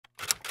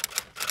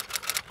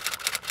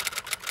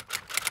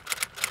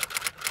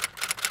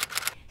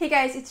Hey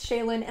guys, it's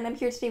Shaylin and I'm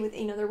here today with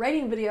another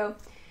writing video.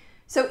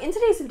 So in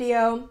today's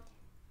video,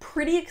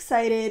 pretty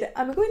excited,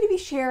 I'm going to be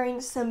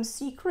sharing some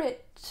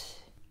secret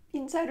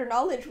insider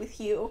knowledge with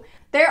you.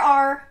 There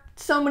are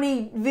so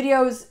many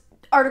videos,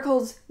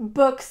 articles,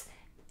 books,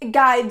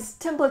 guides,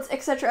 templates,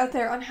 etc. out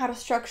there on how to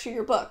structure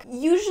your book.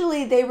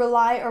 Usually they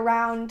rely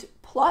around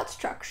plot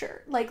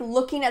structure, like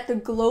looking at the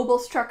global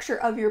structure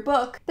of your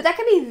book, but that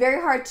can be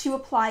very hard to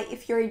apply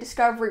if you're a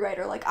discovery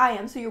writer like I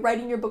am, so you're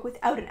writing your book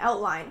without an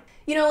outline.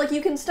 You know, like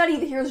you can study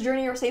The Hero's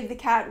Journey or Save the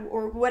Cat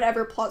or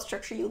whatever plot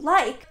structure you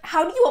like.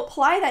 How do you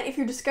apply that if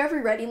you're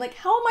discovery writing? Like,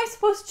 how am I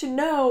supposed to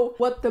know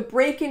what the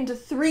break into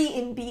 3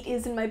 in beat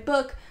is in my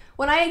book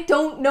when I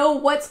don't know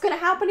what's going to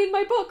happen in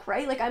my book,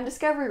 right? Like, I'm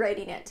discovery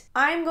writing it.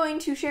 I'm going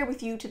to share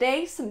with you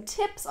today some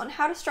tips on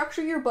how to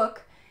structure your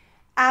book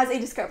as a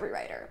discovery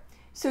writer,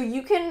 so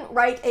you can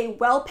write a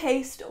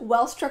well-paced,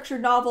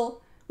 well-structured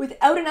novel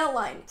without an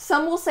outline.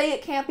 Some will say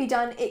it can't be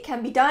done. It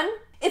can be done.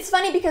 It's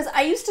funny because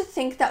I used to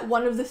think that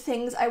one of the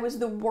things I was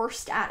the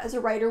worst at as a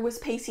writer was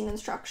pacing and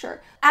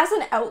structure. As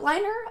an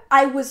outliner,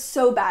 I was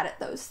so bad at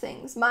those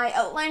things. My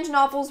outlined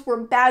novels were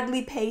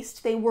badly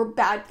paced, they were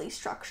badly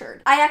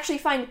structured. I actually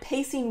find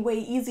pacing way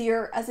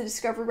easier as a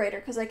discovery writer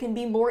because I can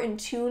be more in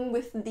tune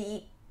with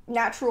the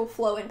natural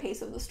flow and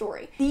pace of the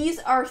story. These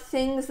are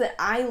things that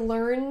I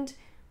learned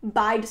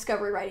by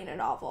discovery writing a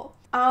novel.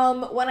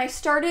 When I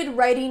started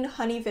writing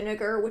Honey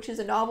Vinegar, which is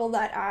a novel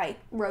that I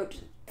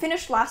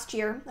finished last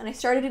year, and I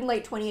started in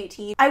late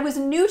 2018. I was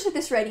new to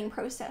this writing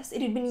process.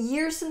 It had been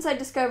years since I'd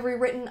discovery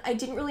written. I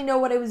didn't really know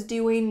what I was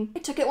doing. I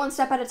took it one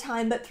step at a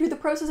time, but through the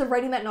process of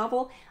writing that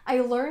novel,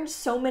 I learned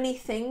so many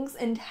things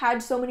and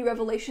had so many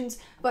revelations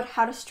about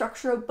how to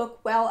structure a book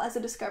well as a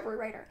discovery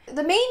writer.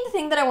 The main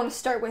thing that I want to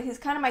start with is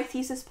kind of my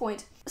thesis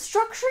point.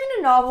 Structuring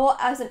a novel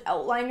as an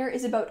outliner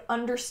is about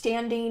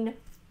understanding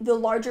the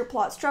larger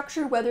plot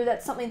structure, whether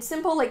that's something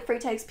simple like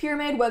Freytag's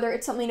Pyramid, whether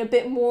it's something a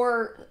bit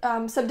more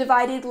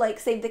subdivided like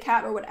Save the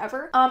Cat or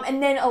whatever,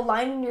 and then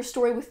aligning your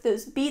story with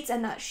those beats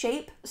and that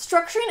shape.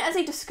 Structuring as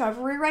a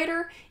discovery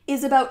writer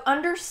is about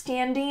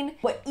understanding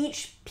what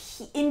each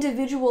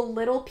individual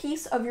little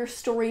piece of your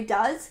story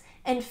does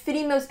and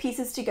fitting those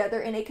pieces together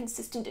in a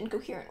consistent and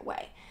coherent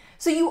way.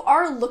 So you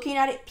are looking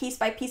at it piece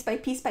by piece by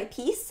piece by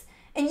piece,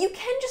 and you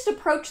can just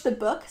approach the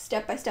book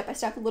step by step by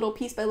step, little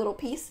piece by little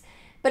piece.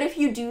 But if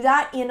you do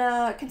that in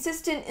a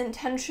consistent,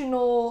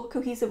 intentional,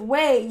 cohesive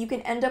way, you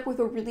can end up with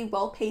a really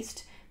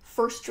well-paced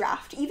first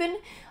draft even.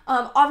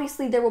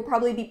 Obviously, there will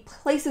probably be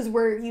places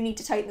where you need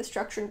to tighten the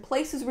structure and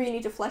places where you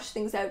need to flesh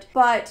things out,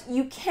 but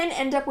you can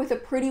end up with a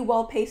pretty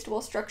well-paced,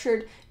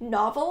 well-structured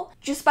novel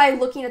just by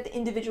looking at the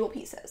individual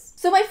pieces.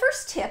 So my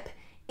first tip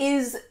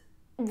is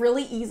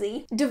really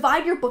easy.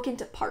 Divide your book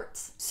into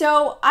parts.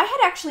 So I had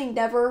actually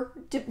never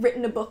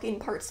written a book in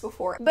parts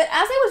before, but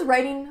as I was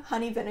writing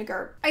Honey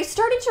Vinegar, I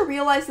started to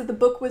realize that the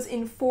book was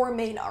in 4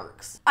 main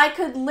arcs. I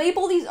could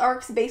label these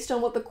arcs based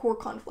on what the core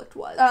conflict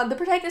was. The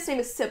protagonist's name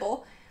is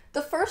Sybil.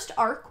 The first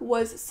arc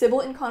was Sybil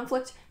in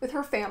conflict with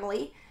her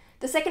family.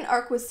 The second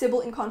arc was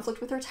Sybil in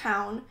conflict with her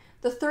town.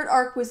 The third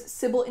arc was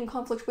Sybil in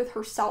conflict with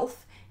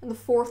herself. And the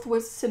fourth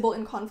was Sybil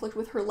in conflict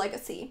with her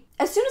legacy.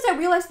 As soon as I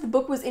realized the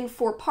book was in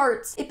 4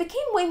 parts, it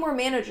became way more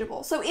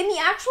manageable. So in the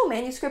actual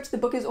manuscript, the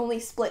book is only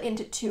split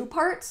into 2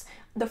 parts.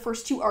 The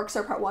first 2 arcs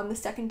are part 1, the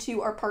second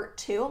 2 are part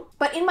 2.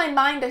 But in my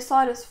mind, I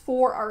saw it as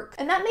 4 arcs,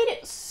 and that made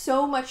it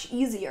so much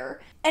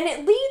easier. And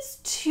it leads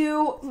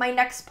to my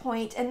next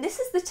point, and this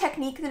is the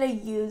technique that I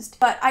used,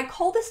 but I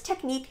call this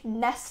technique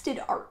nested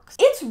arcs.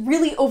 It's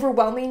really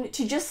overwhelming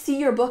to just see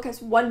your book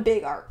as one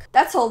big arc.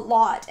 That's a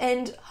lot,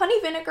 and Honey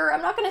Vinegar,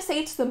 I'm not gonna say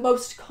it's the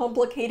most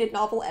complicated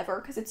novel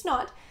ever, because it's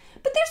not,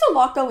 but there's a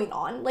lot going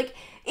on. Like,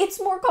 it's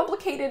more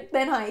complicated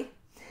than I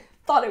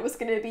thought it was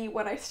gonna be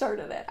when I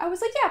started it. I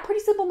was like, yeah,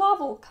 pretty simple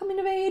novel, coming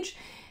of age.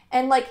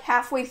 And like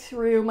halfway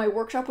through, my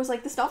workshop was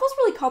like, this novel's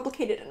really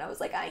complicated. And I was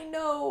like, I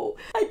know,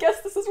 I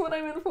guess this is what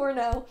I'm in for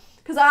now.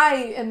 Because I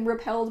am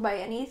repelled by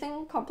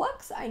anything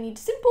complex. I need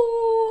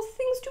simple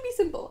things to be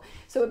simple.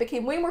 So it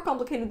became way more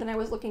complicated than I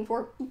was looking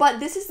for. But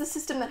this is the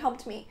system that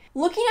helped me.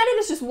 Looking at it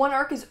as just one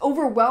arc is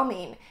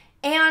overwhelming.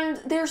 And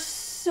there's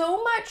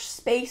so much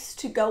space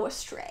to go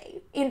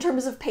astray in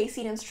terms of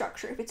pacing and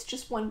structure if it's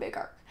just one big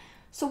arc.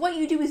 So what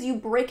you do is you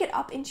break it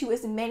up into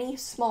as many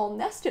small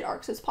nested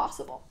arcs as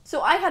possible.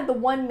 So I had the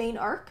 1 main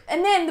arc,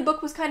 and then the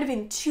book was kind of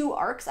in 2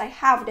 arcs. I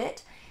halved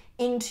it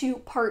into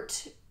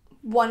part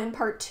 1 and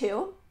part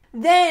 2.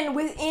 Then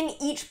within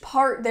each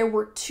part, there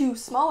were 2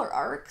 smaller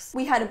arcs.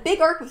 We had a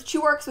big arc with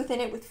 2 arcs within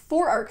it, with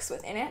 4 arcs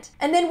within it.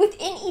 And then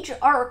within each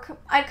arc,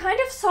 I kind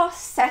of saw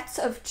sets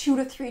of 2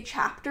 to 3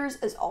 chapters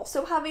as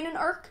also having an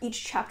arc.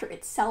 Each chapter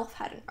itself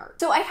had an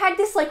arc. So I had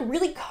this like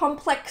really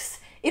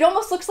complex, it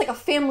almost looks like a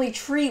family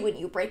tree when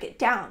you break it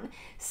down,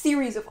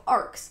 series of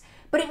arcs.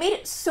 But it made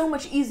it so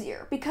much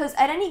easier because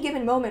at any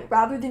given moment,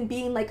 rather than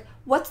being like,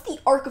 what's the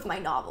arc of my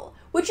novel?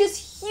 Which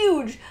is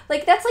huge.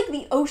 Like, that's like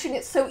the ocean.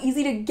 It's so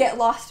easy to get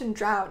lost and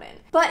drown in.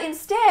 But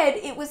instead,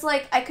 it was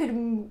like I could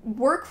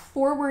work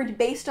forward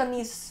based on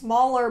these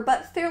smaller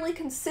but fairly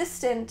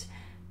consistent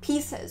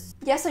pieces.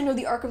 Yes, I know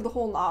the arc of the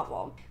whole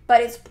novel,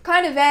 but it's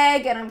kind of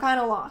vague and I'm kind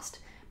of lost.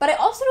 But I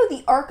also know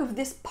the arc of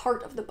this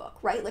part of the book,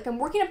 right? Like I'm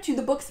working up to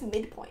the book's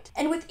midpoint.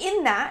 And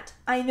within that,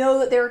 I know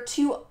that there are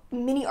 2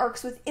 mini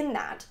arcs within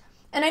that.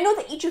 And I know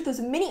that each of those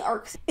mini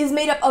arcs is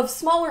made up of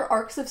smaller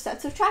arcs of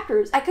sets of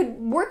chapters. I could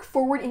work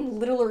forward in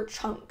littler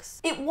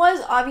chunks. It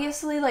was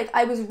obviously like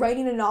I was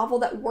writing a novel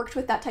that worked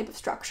with that type of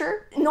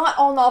structure. Not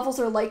all novels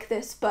are like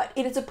this, but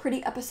it is a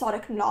pretty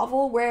episodic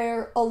novel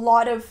where a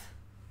lot of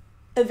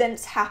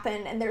events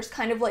happen and there's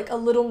kind of like a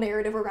little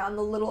narrative around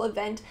the little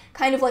event,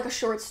 kind of like a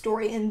short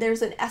story, and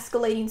there's an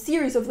escalating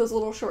series of those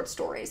little short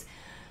stories.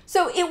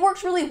 So it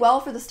worked really well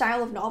for the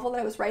style of novel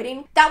that I was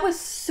writing. That was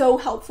so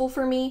helpful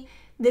for me,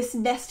 this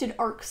nested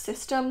arc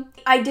system.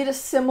 I did a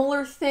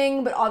similar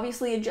thing, but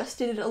obviously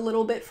adjusted it a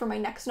little bit for my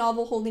next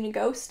novel, Holding a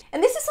Ghost.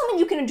 And this is something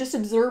you can just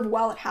observe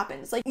while it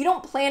happens. Like, you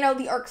don't plan out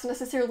the arcs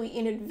necessarily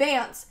in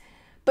advance,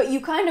 but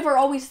you kind of are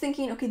always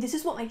thinking, okay, this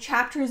is what my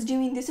chapter is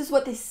doing, this is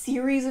what this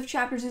series of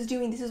chapters is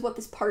doing, this is what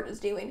this part is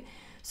doing.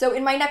 So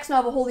in my next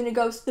novel, Holding a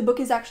Ghost, the book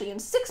is actually in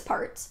 6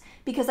 parts,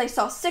 because I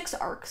saw 6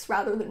 arcs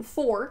rather than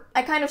 4.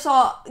 I kind of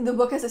saw the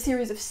book as a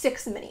series of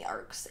 6 mini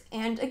arcs.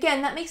 And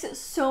again, that makes it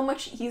so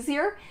much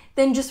easier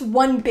than just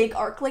one big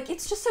arc. Like,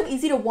 it's just so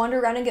easy to wander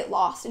around and get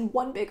lost in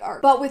one big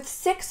arc. But with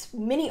 6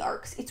 mini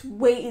arcs, it's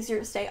way easier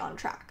to stay on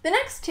track. The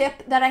next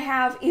tip that I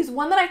have is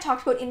one that I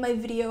talked about in my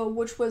video,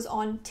 which was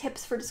on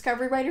tips for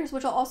discovery writers,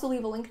 which I'll also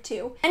leave a link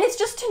to. And it's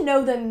just to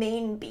know the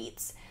main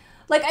beats.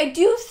 Like, I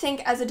do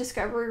think as a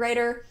discovery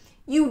writer,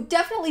 you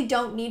definitely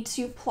don't need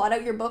to plot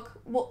out your book.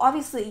 Well,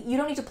 obviously, you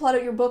don't need to plot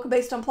out your book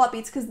based on plot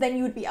beats, because then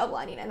you would be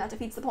outlining and that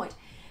defeats the point.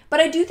 But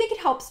I do think it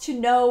helps to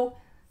know,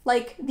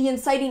 like, the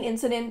inciting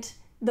incident,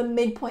 the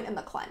midpoint, and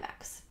the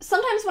climax.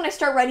 Sometimes when I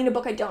start writing a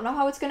book, I don't know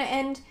how it's going to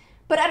end,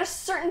 but at a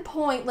certain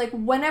point, like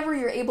whenever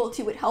you're able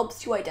to, it helps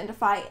to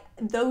identify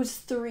those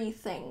 3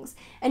 things.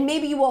 And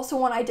maybe you also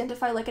want to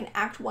identify like an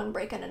Act 1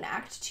 break and an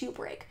Act 2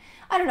 break.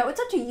 I don't know,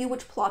 it's up to you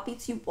which plot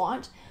beats you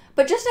want,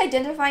 but just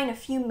identifying a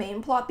few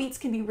main plot beats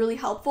can be really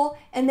helpful,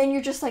 and then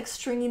you're just like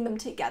stringing them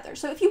together.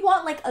 So if you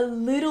want like a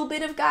little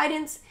bit of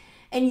guidance,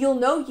 and you'll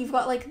know you've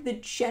got like the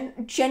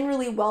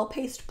generally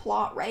well-paced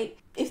plot, right?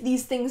 If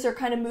these things are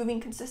kind of moving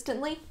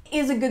consistently,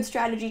 is a good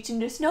strategy to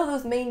just know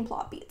those main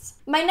plot beats.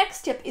 My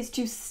next tip is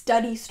to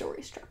study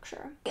story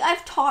structure.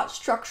 I've taught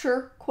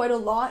structure quite a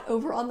lot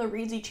over on the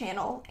Reedsy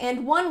channel,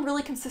 and one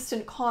really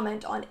consistent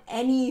comment on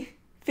any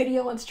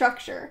video on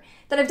structure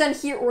that I've done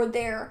here or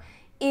there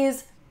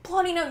is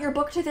plotting out your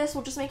book to this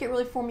will just make it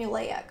really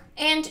formulaic.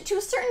 And to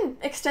a certain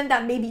extent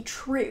that may be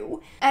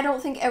true. I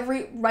don't think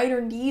every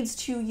writer needs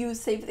to use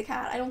Save the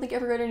Cat. I don't think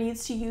every writer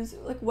needs to use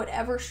like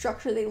whatever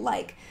structure they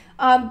like.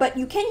 But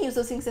you can use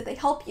those things if they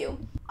help you.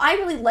 I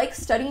really like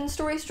studying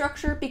story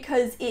structure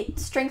because it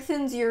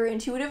strengthens your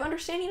intuitive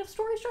understanding of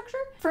story structure.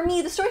 For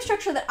me, the story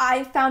structure that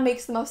I found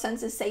makes the most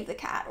sense is Save the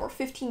Cat, or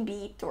 15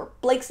 Beat, or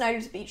Blake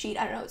Snyder's Beat Sheet.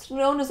 I don't know, it's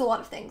known as a lot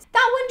of things.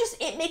 That one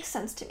just, it makes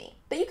sense to me.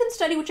 But you can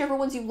study whichever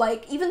ones you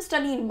like. Even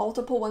studying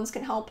multiple ones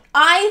can help.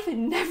 I've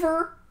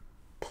never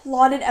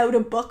plotted out a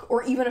book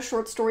or even a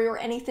short story or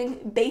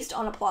anything based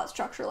on a plot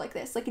structure like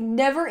this. Like,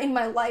 never in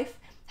my life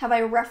have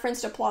I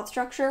referenced a plot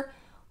structure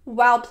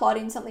while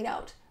plotting something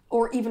out,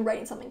 or even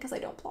writing something, because I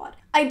don't plot.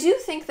 I do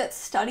think that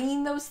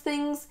studying those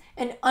things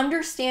and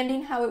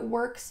understanding how it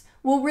works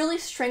will really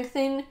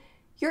strengthen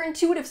your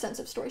intuitive sense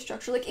of story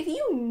structure. Like, if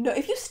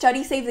you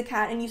study Save the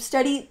Cat and you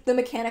study the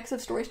mechanics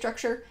of story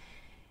structure,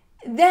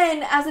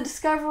 then as a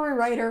discovery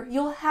writer,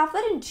 you'll have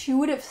that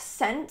intuitive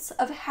sense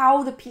of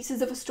how the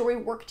pieces of a story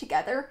work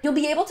together. You'll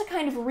be able to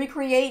kind of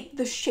recreate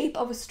the shape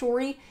of a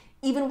story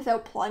even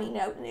without plotting it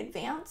out in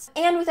advance,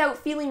 and without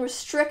feeling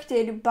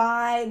restricted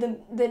by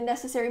the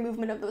necessary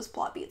movement of those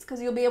plot beats,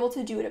 because you'll be able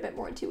to do it a bit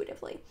more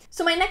intuitively.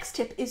 So my next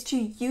tip is to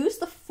use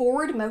the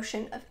forward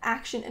motion of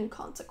action and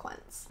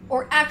consequence,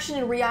 or action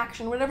and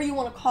reaction, whatever you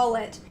want to call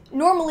it.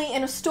 Normally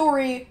in a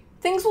story,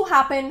 things will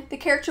happen, the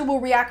character will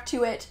react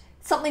to it,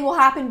 something will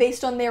happen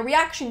based on their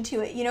reaction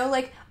to it, you know?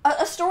 Like,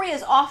 a story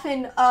is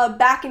often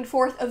back and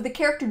forth of the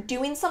character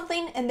doing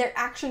something and their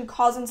action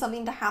causing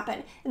something to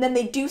happen. And then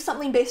they do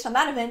something based on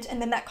that event,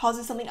 and then that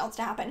causes something else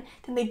to happen.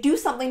 Then they do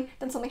something,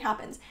 then something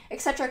happens,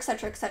 etc.,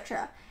 etc.,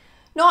 etc.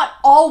 Not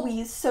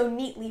always so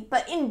neatly,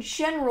 but in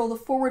general, the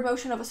forward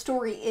motion of a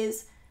story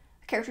is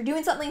a character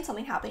doing something,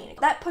 something happening.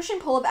 That push and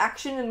pull of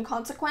action and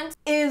consequence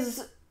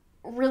is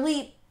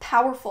really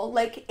powerful.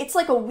 Like, it's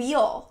like a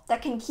wheel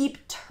that can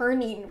keep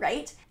turning,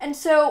 right? And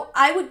so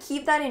I would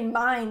keep that in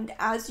mind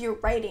as you're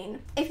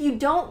writing. If you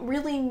don't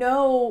really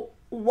know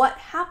what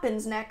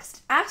happens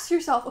next, ask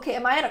yourself, okay,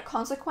 am I at a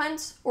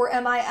consequence or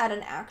am I at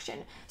an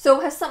action?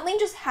 So has something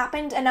just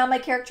happened and now my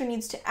character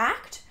needs to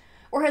act?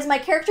 Or has my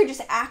character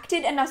just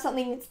acted and now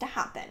something needs to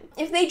happen?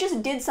 If they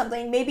just did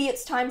something, maybe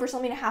it's time for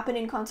something to happen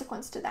in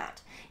consequence to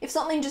that. If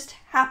something just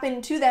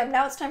happened to them,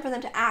 now it's time for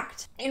them to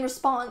act in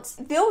response.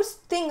 Those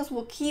things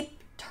will keep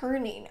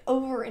turning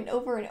over and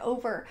over and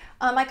over.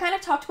 I kind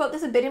of talked about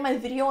this a bit in my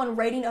video on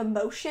writing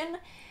emotion,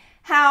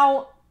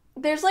 how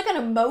there's like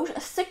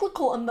a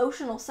cyclical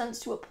emotional sense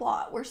to a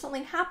plot where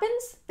something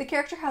happens, the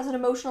character has an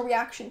emotional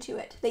reaction to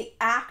it. They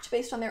act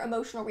based on their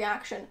emotional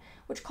reaction,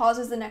 which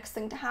causes the next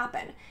thing to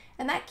happen.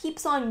 And that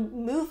keeps on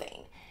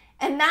moving.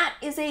 And that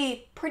is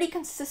a pretty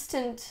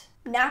consistent,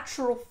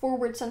 natural,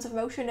 forward sense of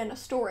emotion in a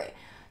story.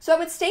 So I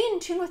would stay in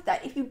tune with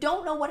that. If you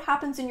don't know what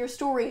happens in your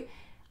story,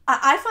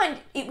 I find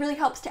it really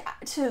helps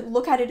to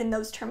look at it in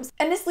those terms.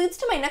 And this leads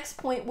to my next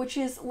point, which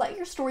is let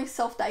your story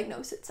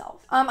self-diagnose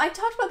itself. I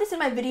talked about this in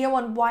my video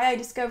on why I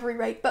discovery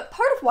write, but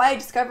part of why I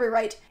discovery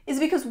write is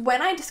because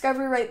when I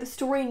discovery write, the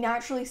story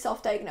naturally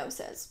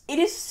self-diagnoses. It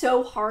is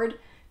so hard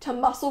to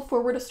muscle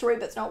forward a story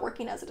that's not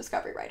working as a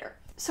discovery writer.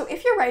 So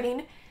if you're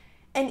writing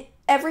and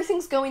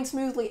everything's going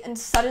smoothly and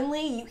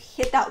suddenly you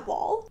hit that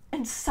wall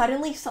and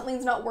suddenly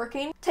something's not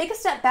working, take a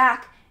step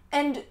back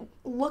and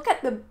look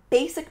at the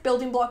basic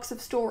building blocks of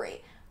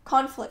story: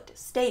 conflict,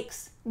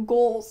 stakes,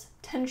 goals,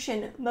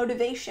 tension,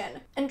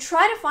 motivation, and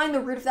try to find the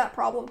root of that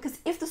problem, because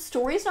if the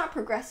story is not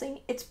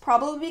progressing, it's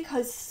probably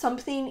because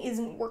something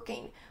isn't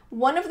working.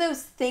 One of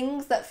those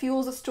things that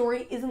fuels a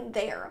story isn't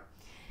there.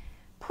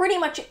 Pretty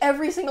much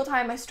every single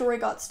time my story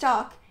got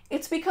stuck,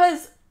 it's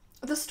because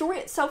the story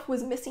itself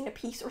was missing a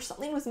piece or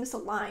something was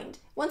misaligned.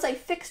 Once I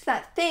fixed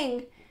that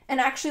thing and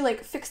actually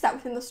fixed that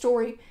within the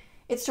story,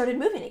 it started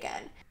moving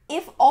again.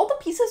 If all the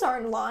pieces are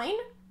in line,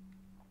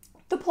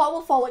 the plot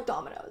will fall like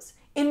dominoes,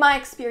 in my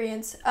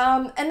experience.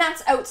 And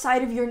that's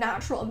outside of your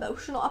natural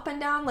emotional up and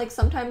down. Like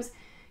sometimes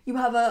you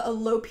have a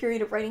low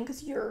period of writing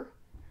because you're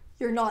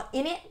not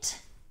in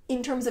it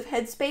in terms of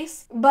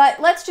headspace.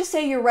 But let's just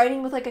say you're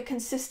writing with a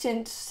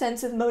consistent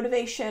sense of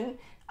motivation,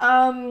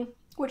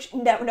 which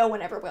no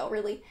one ever will,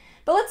 really.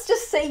 But let's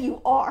just say you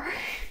are.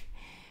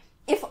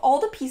 If all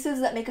the pieces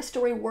that make a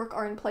story work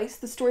are in place,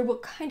 the story will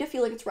kind of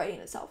feel like it's writing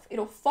itself.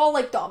 It'll fall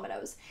like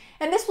dominoes.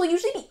 And this will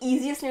usually be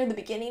easiest near the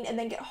beginning and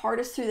then get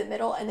hardest through the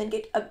middle and then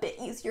get a bit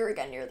easier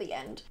again near the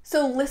end.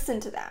 So listen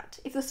to that.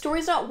 If the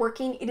story's not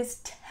working, it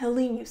is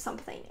telling you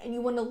something, and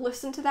you want to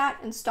listen to that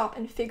and stop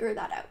and figure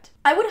that out.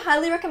 I would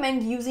highly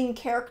recommend using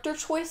character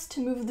choice to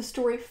move the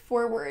story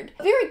forward.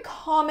 A very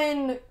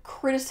common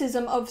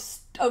criticism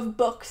of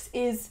books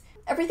is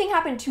everything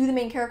happened to the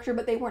main character,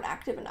 but they weren't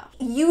active enough.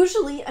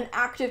 Usually an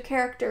active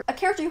character, a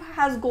character who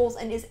has goals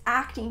and is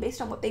acting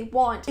based on what they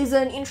want, is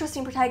an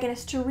interesting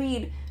protagonist to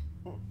read,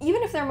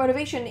 even if their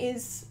motivation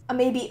is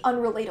maybe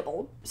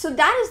unrelatable. So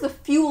that is the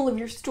fuel of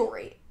your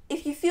story.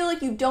 If you feel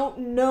like you don't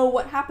know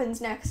what happens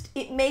next,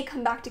 it may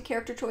come back to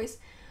character choice,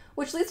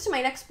 which leads to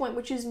my next point,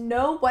 which is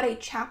know what a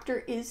chapter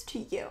is to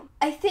you.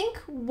 I think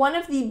one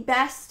of the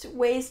best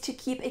ways to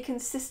keep a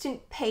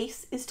consistent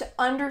pace is to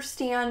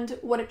understand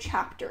what a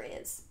chapter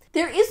is.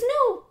 There is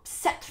no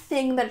set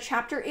thing that a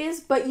chapter is,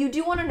 but you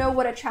do want to know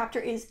what a chapter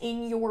is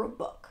in your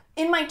book.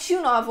 In my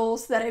 2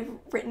 novels that I've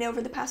written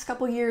over the past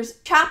couple years,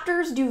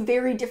 chapters do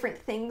very different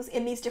things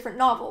in these different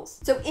novels.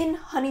 So in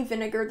Honey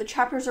Vinegar, the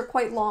chapters are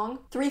quite long,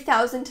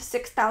 3,000 to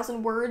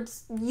 6,000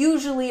 words,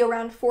 usually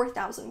around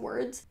 4,000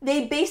 words.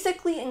 They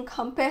basically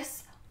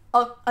encompass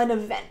an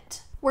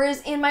event.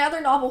 Whereas in my other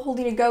novel,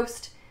 Holding a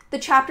Ghost, the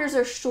chapters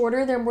are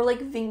shorter, they're more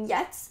like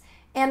vignettes.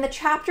 And the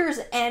chapters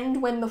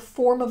end when the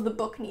form of the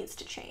book needs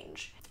to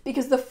change,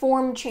 because the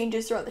form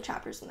changes throughout the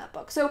chapters in that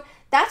book. So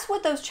that's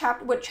what those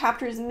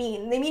chapters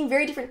mean. They mean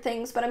very different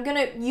things, but I'm going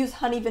to use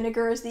Honey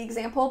Vinegar as the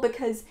example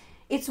because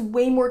it's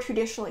way more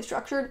traditionally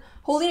structured.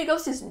 Holding a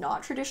Ghost is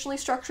not traditionally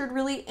structured,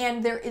 really,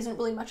 and there isn't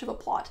really much of a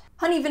plot.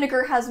 Honey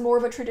Vinegar has more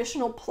of a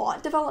traditional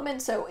plot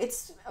development, so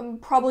it's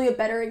probably a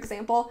better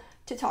example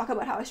to talk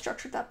about how I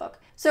structured that book.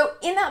 So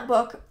in that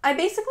book, I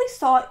basically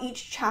saw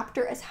each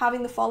chapter as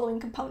having the following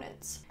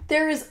components.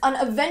 There is an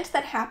event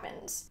that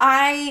happens.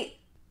 I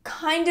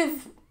kind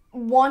of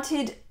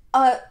wanted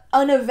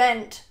an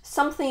event,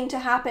 something to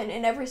happen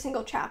in every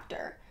single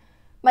chapter.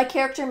 My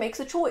character makes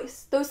a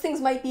choice. Those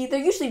things they're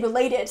usually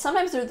related.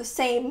 Sometimes they're the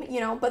same,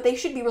 but they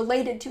should be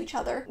related to each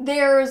other.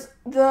 There's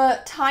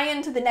the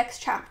tie-in to the next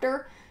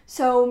chapter.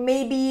 So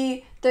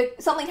maybe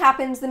something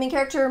happens, the main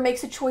character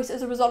makes a choice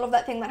as a result of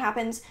that thing that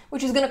happens,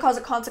 which is going to cause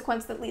a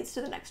consequence that leads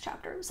to the next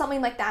chapter.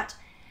 Something like that.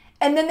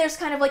 And then there's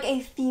kind of like a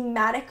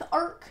thematic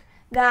arc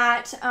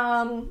that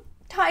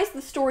ties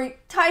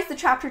the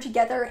chapter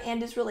together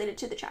and is related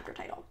to the chapter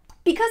title.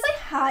 Because I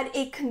had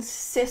a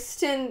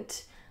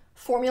consistent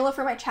formula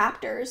for my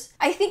chapters,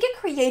 I think it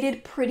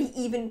created pretty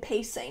even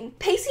pacing.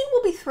 Pacing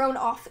will be thrown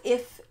off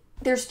if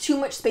there's too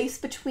much space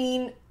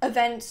between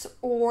events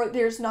or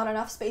there's not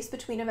enough space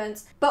between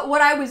events. But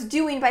what I was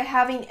doing by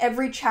having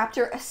every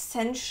chapter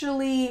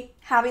essentially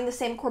having the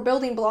same core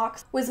building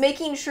blocks was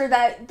making sure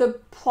that the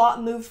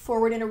plot moved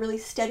forward in a really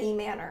steady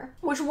manner,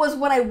 which was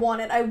what I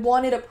wanted. I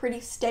wanted a pretty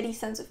steady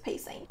sense of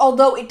pacing.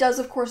 Although it does,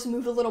 of course,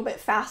 move a little bit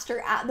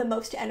faster at the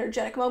most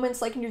energetic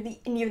moments, like near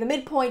the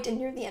midpoint and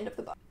near the end of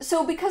the book.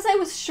 So because I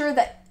was sure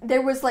that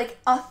there was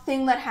a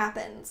thing that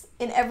happens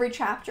in every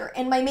chapter,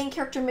 and my main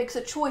character makes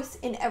a choice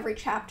in every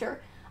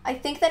chapter, I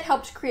think that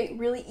helped create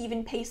really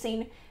even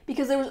pacing,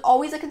 because there was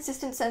always a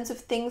consistent sense of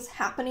things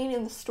happening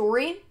in the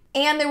story,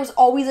 and there was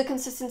always a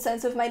consistent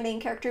sense of my main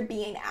character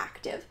being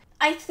active.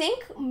 I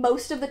think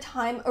most of the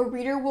time a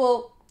reader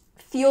will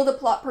feel the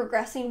plot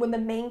progressing when the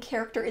main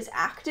character is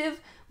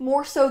active,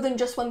 more so than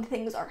just when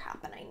things are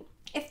happening.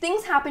 If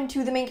things happen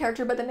to the main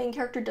character but the main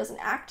character doesn't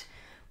act,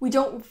 we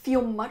don't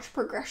feel much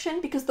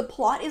progression because the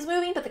plot is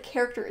moving but the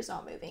character is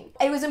not moving.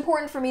 It was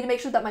important for me to make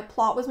sure that my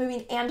plot was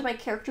moving and my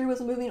character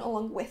was moving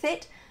along with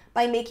it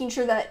by making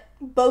sure that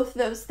both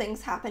those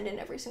things happened in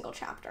every single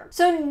chapter.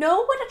 So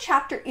know what a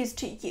chapter is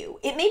to you.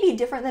 It may be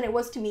different than it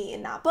was to me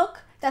in that book.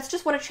 That's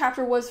just what a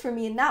chapter was for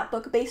me in that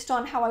book based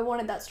on how I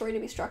wanted that story to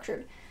be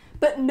structured.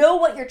 But know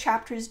what your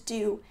chapters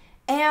do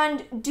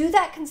and do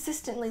that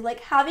consistently. Like,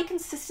 have a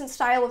consistent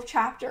style of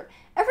chapter.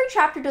 Every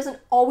chapter doesn't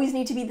always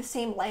need to be the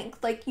same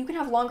length. Like, you can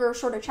have longer or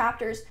shorter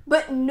chapters,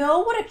 but know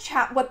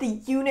what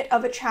the unit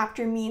of a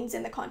chapter means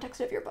in the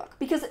context of your book,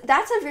 because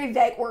that's a very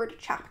vague word,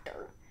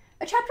 chapter.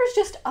 A chapter is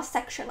just a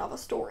section of a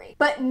story,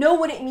 but know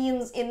what it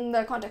means in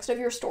the context of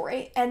your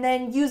story and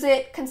then use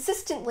it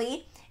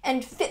consistently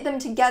and fit them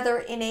together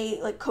in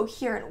a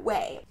coherent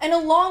way. And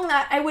along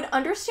that, I would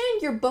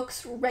understand your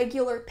book's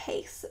regular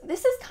pace.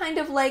 This is kind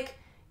of like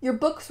your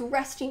book's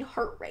resting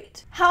heart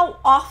rate. How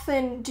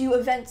often do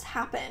events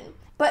happen?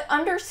 But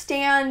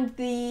understand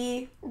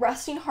the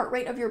resting heart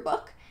rate of your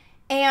book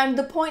and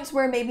the points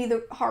where maybe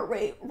the heart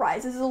rate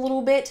rises a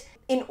little bit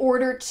in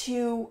order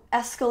to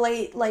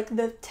escalate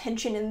the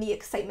tension and the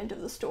excitement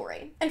of the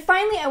story. And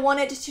finally, I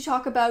wanted to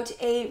talk about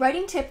a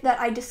writing tip that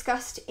I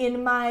discussed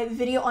in my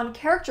video on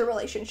character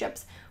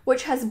relationships,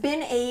 which has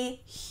been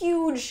a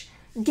huge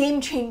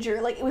game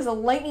changer. It was a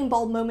lightning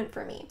bulb moment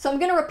for me. So I'm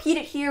gonna repeat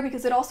it here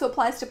because it also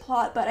applies to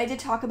plot, but I did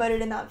talk about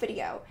it in that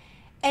video.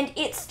 And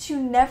it's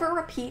to never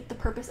repeat the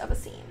purpose of a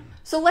scene.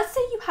 So let's say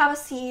you have a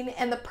scene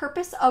and the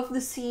purpose of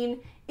the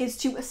scene is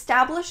to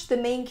establish the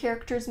main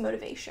character's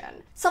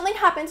motivation. Something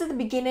happens at the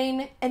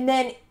beginning and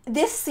then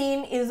this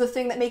scene is the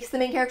thing that makes the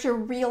main character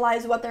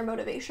realize what their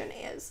motivation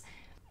is.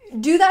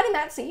 Do that in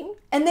that scene,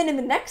 and then in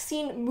the next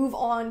scene, move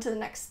on to the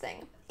next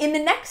thing. In the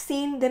next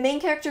scene, the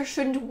main character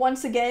shouldn't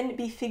once again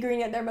be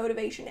figuring out their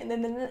motivation, and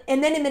then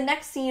in the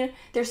next scene,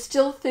 they're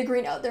still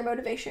figuring out their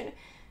motivation.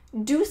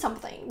 Do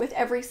something with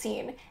every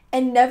scene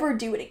and never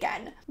do it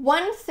again.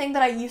 One thing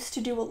that I used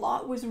to do a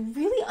lot was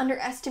really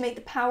underestimate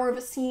the power of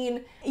a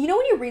scene. You know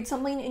when you read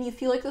something and you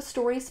feel like the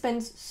story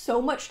spends so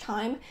much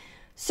time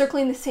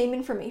circling the same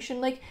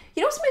information?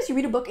 Sometimes you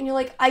read a book and you're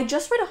like, I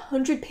just read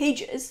 100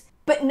 pages,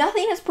 but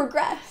nothing has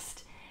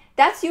progressed.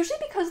 That's usually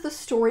because the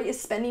story is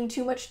spending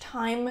too much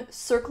time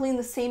circling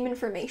the same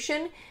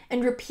information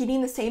and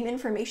repeating the same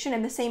information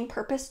and the same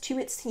purpose to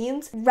its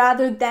scenes,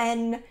 rather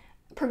than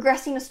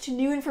progressing us to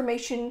new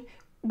information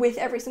with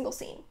every single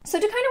scene. So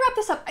to kind of wrap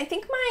this up, I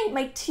think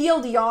my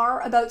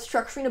TLDR about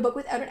structuring a book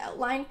without an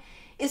outline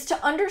is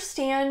to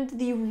understand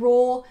the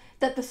role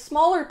that the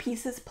smaller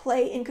pieces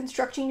play in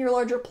constructing your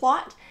larger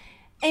plot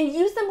and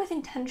use them with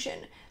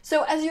intention.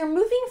 So as you're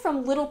moving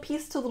from little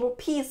piece to little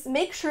piece,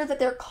 make sure that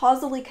they're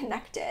causally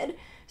connected.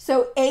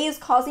 So A is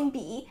causing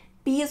B,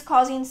 B is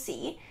causing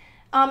C,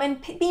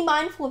 and be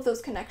mindful of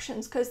those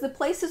connections, because the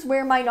places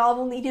where my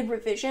novel needed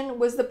revision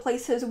was the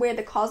places where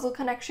the causal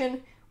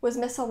connection was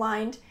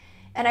misaligned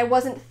and I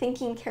wasn't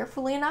thinking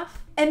carefully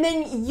enough. And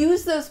then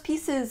use those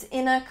pieces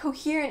in a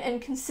coherent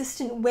and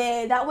consistent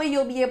way. That way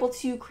you'll be able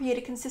to create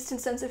a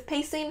consistent sense of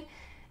pacing,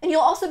 and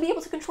you'll also be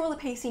able to control the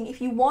pacing. If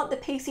you want the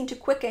pacing to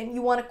quicken,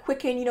 you want to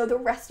quicken, the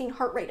resting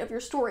heart rate of your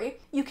story,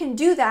 you can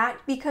do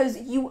that because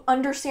you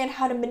understand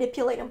how to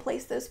manipulate and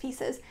place those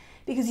pieces,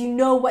 because you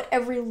know what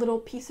every little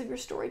piece of your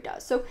story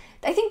does. So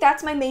I think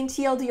that's my main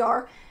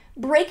TLDR.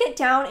 Break it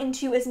down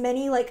into as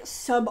many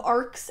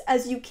sub-arcs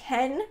as you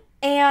can.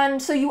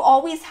 And so you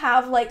always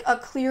have a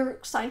clear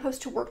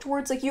signpost to work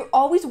towards. You're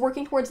always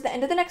working towards the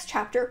end of the next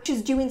chapter, which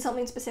is doing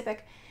something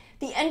specific.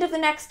 The end of the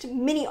next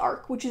mini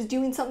arc, which is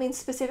doing something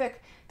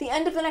specific. The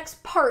end of the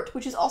next part,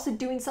 which is also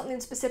doing something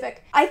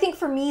specific. I think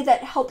for me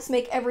that helps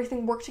make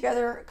everything work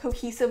together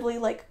cohesively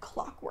like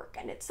clockwork,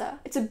 and it's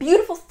a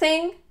beautiful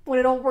thing when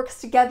it all works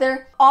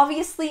together.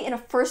 Obviously, in a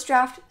first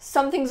draft,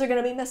 some things are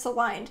going to be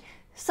misaligned.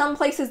 Some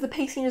places the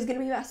pacing is going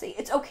to be messy.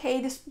 It's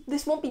okay,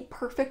 this won't be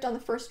perfect on the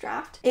first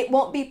draft. It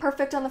won't be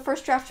perfect on the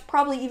first draft,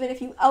 probably even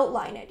if you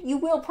outline it. You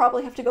will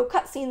probably have to go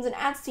cut scenes and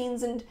add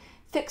scenes and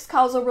fix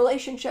causal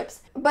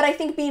relationships. But I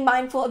think being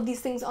mindful of these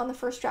things on the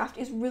first draft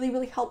is really,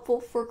 really helpful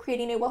for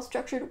creating a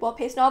well-structured,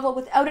 well-paced novel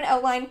without an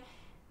outline.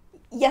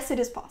 Yes, it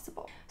is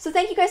possible. So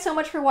thank you guys so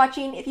much for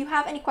watching. If you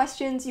have any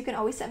questions, you can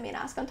always send me an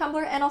ask on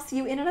Tumblr, and I'll see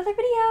you in another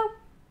video.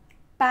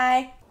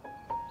 Bye.